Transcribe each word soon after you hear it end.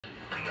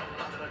The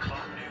 11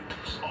 o'clock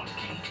news on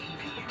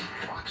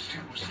KTVU Fox 2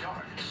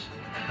 starts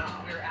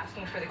now. We're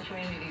asking for the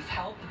community's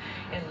help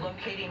in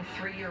locating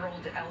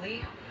 3-year-old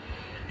Ellie.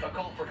 A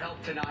call for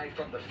help tonight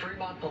from the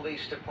Fremont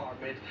Police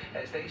Department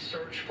as they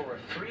search for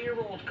a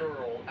 3-year-old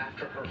girl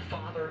after her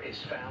father is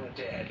found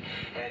dead.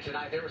 And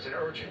tonight there is an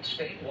urgent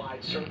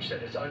statewide search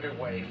that is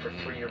underway for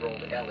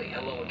 3-year-old Ellie.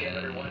 Hello again,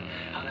 everyone.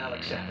 I'm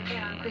Alex Savage.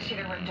 Yeah, I'm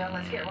Christina Rendon.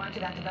 Let's get right to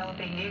that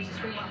developing news. As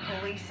Fremont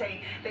police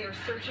say they are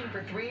searching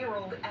for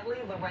 3-year-old Ellie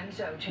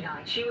Lorenzo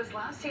tonight. She was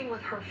last seen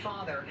with her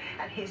father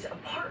at his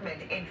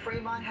apartment in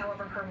Fremont.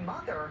 However, her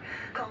mother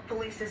called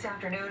police this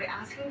afternoon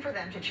asking for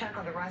them to check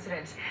on the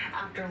residence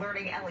after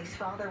learning Ellie's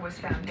father was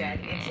found dead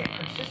in San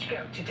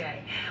Francisco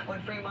today.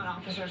 When Fremont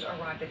officers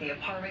arrived at the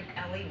apartment,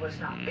 Ellie was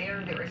not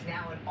there. There is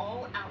now an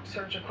all-out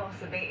search across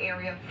the Bay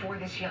Area for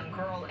this young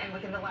girl, and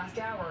within the last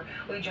hour,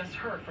 we just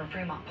heard from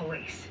Fremont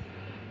police.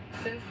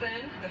 Since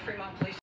then, the Fremont Police